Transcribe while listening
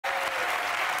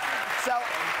So,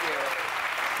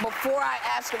 before I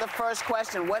ask you the first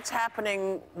question, what's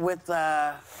happening with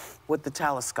the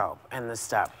telescope and the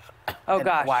stuff? Oh,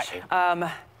 gosh.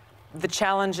 The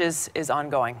challenge is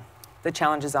ongoing. The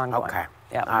challenge is ongoing. Okay.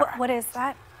 Yeah. What is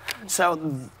that?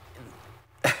 So,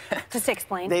 just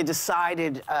explain. they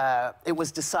decided, it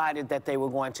was decided that they were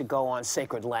going to go on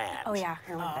sacred land. Oh, yeah.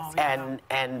 I remember this.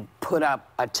 And put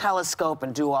up a telescope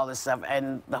and do all this stuff.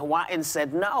 And the Hawaiians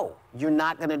said, no, you're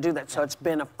not going to do that. So it's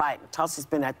been a fight. Tulsi's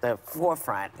been at the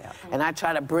forefront. Yeah. And I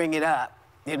try to bring it up,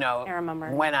 you know, I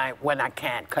remember. when I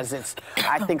can, because it's,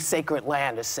 I think sacred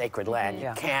land is sacred land.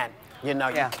 You can't, you know,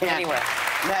 you can't mess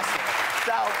with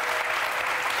it.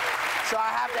 So I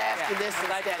have to ask you this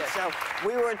instead. So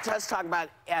we were just talking about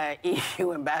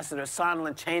EU Ambassador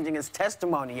Sondland changing his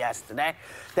testimony yesterday,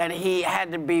 that he had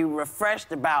to be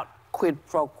refreshed about quid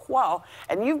pro quo,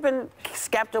 and you've been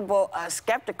skeptical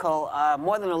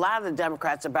more than a lot of the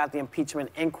Democrats about the impeachment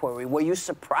inquiry. Were you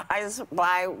surprised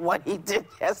by what he did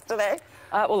yesterday?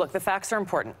 Well, look, the facts are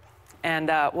important, and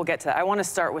we'll get to that. I want to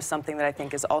start with something that I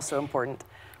think is also important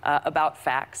about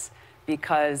facts.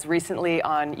 Because recently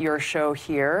on your show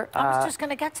here... I was just going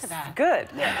to get to that. Good.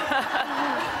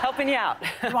 Helping you out.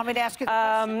 You want me to ask you the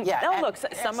question? No, look,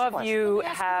 some of you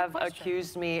have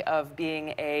accused me of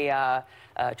being a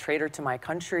traitor to my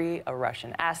country, a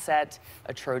Russian asset,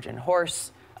 a Trojan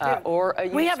horse, or a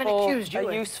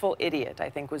useful idiot, I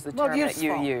think was the term that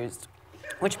you used.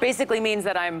 Which basically means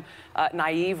that I'm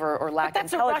naive or lack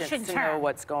intelligence to know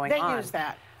what's going on. They use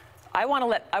that. I want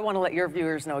to let your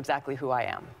viewers know exactly who I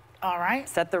am. All right.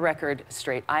 Set the record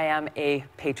straight. I am a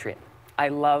patriot. I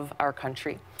love our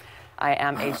country. I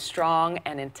am a strong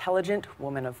and intelligent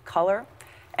woman of color,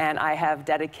 and I have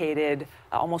dedicated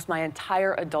almost my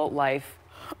entire adult life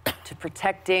to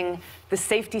protecting the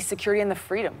safety, security, and the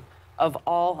freedom of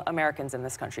all Americans in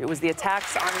this country. It was the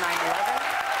attacks on 9/11.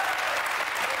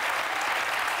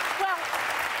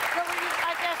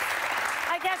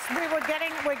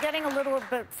 We're getting a little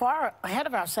bit far ahead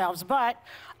of ourselves, but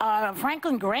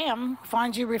Franklin Graham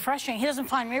finds you refreshing. He doesn't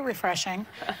find me refreshing.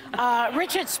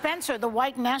 Richard Spencer, the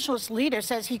white nationalist leader,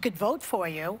 says he could vote for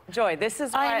you. Joy, this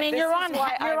is why... I mean, you're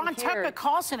on Tucker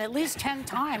Carlson at least 10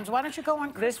 times. Why don't you go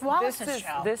on Chris Wallace's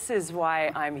show? This is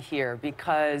why I'm here,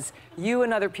 because you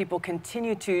and other people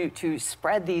continue to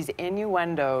spread these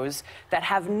innuendos that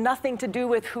have nothing to do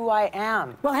with who I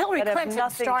am. Well, Hillary Clinton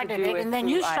started it, and then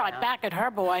you shot back at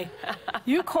her, boy.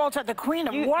 You called her the queen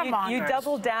of warmongers. You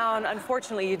doubled down,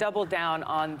 unfortunately, you doubled down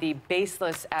on the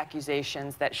baseless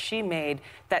accusations that she made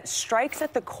that strikes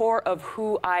at the core of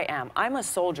who I am. I'm a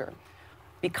soldier.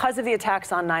 Because of the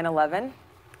attacks on 9/11,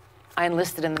 I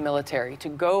enlisted in the military to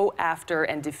go after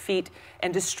and defeat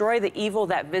and destroy the evil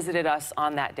that visited us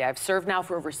on that day. I've served now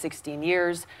for over 16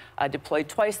 years, deployed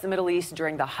twice to the Middle East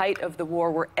during the height of the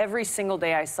war, where every single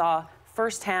day I saw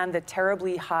firsthand the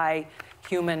terribly high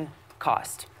human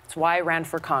cost. That's why I ran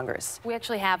for Congress. We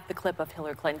actually have the clip of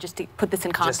Hillary Clinton, just to put this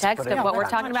in context of what we're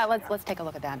talking about. Let's take a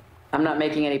look at that. I'm not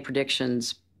making any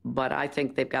predictions, but I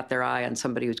think they've got their eye on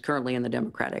somebody who's currently in the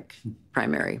Democratic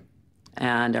primary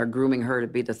and are grooming her to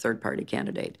be the third-party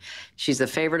candidate. She's the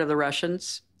favorite of the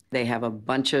Russians. They have a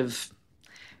bunch of,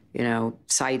 you know,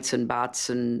 sites and bots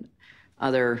and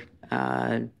other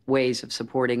ways of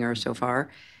supporting her so far.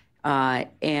 That's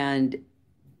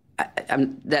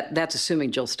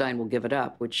assuming Jill Stein will give it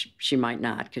up, which she might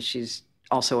not, because she's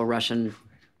also a Russian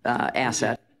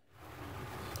asset.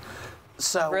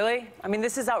 So really? I mean,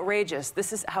 this is outrageous.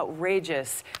 This is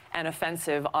outrageous and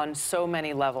offensive on so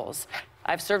many levels.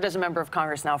 I've served as a member of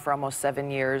Congress now for almost 7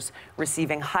 years,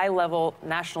 receiving high-level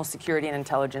national security and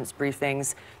intelligence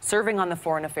briefings, serving on the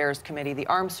Foreign Affairs Committee, the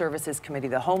Armed Services Committee,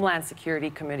 the Homeland Security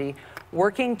Committee,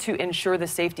 working to ensure the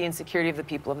safety and security of the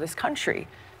people of this country.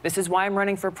 This is why I'm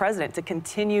running for president, to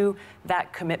continue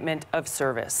that commitment of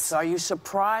service. So are you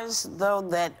surprised, though,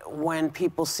 that when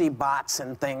people see bots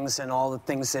and things and all the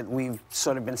things that we've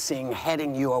sort of been seeing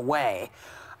heading your way,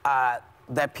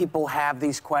 that people have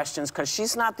these questions? Because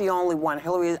she's not the only one.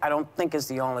 Hillary, I don't think, is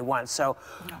the only one. So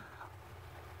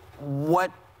what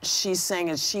she's saying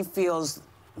is she feels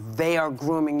they are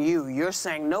grooming you. You're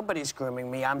saying nobody's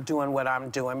grooming me. I'm doing what I'm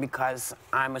doing because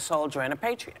I'm a soldier and a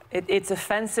patriot. It's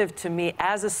offensive to me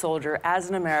as a soldier, as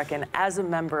an American, as a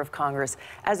member of Congress,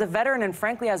 as a veteran, and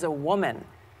frankly, as a woman,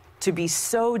 to be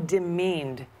so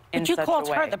demeaned in such a way. But you called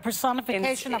her the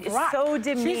personification of rock. So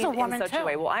demeaned She's a woman in such a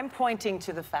way. Well, I'm pointing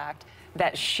to the fact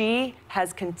that she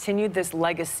has continued this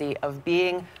legacy of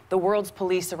being the world's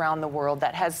police around the world,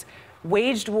 that has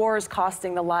waged wars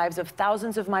costing the lives of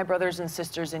thousands of my brothers and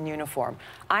sisters in uniform.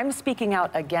 I'm speaking out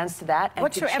against that and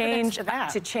What's to your evidence change. to that?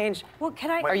 To change. Well,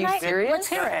 can I? Are you serious? Let's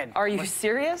hear it. Are you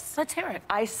serious? Let's hear it.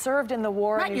 I served in the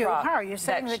war Not in you, Iraq. her. You're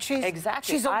saying that she's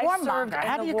exactly. she's a I warmonger. served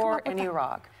How do in you the come war up with in that?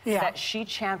 Iraq Yeah. that she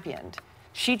championed.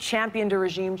 She championed a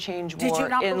regime change war in Did Libya. you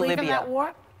not believe in that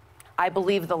war? I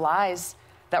believe the lies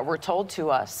that were told to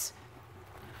us.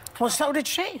 Well, so did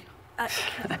she. Look,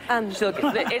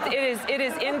 it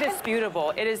is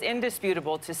indisputable. It is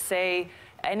indisputable to say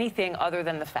anything other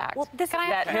than the fact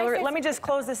that Hillary. Let me just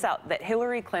close this out. That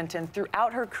Hillary Clinton,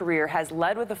 throughout her career, has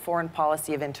led with a foreign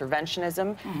policy of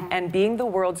interventionism and being the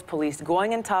world's police,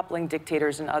 going and toppling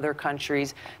dictators in other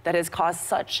countries that has caused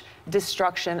such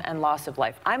destruction and loss of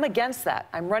life. I'm against that.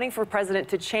 I'm running for president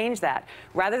to change that.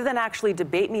 Rather than actually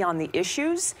debate me on the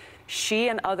issues, she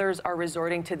and others are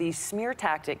resorting to these smear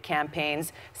tactic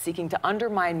campaigns, seeking to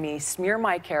undermine me, smear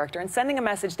my character, and sending a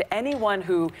message to anyone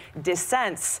who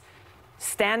dissents.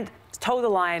 Toe the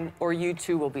line, or you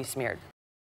too will be smeared.